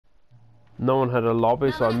No one had a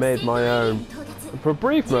lobby, so I made my own. And for a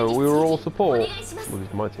brief moment, we were all support. Well, at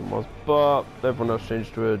least my team was, but everyone else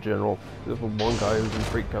changed to a general. There was one guy who was in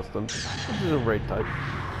Freak Customs, which is a raid type.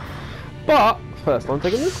 But first, I'm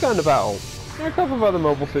taking this guy into battle. There are a couple of other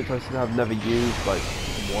mobile suits I have never used, like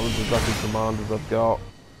one of the Zucker commanders I've got.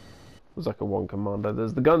 Zucker 1 commander.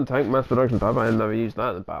 There's the gun tank, mass production type. I have never used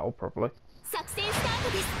that in battle properly.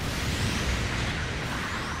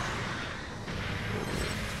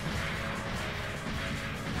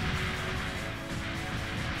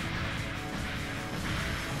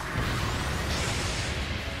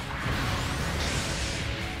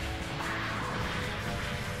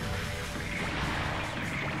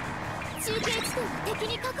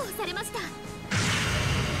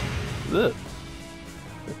 Look.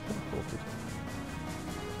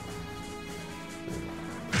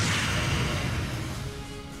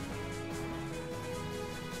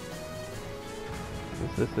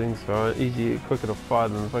 This thing's so easy, quicker to fire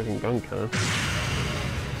than the fucking gun cannon.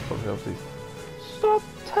 Stop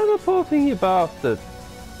teleporting, you bastard!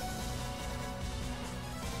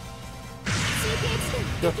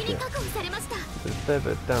 Gotcha. There's a fair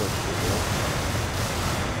bit of damage to it.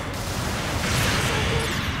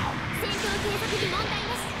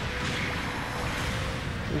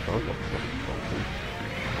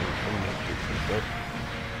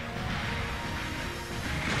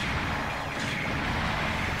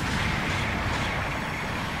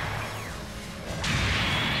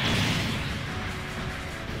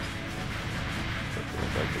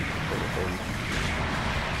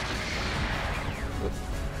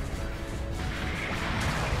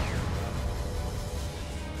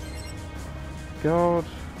 God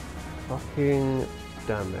fucking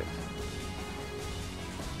damn it.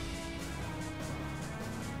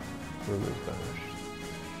 Room is vanished.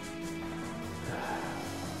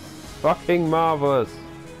 Fucking marvellous!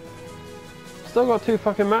 Still got 2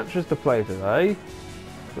 fucking matches to play today.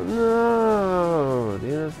 No,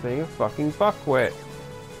 Dina's being a fucking fuckwit.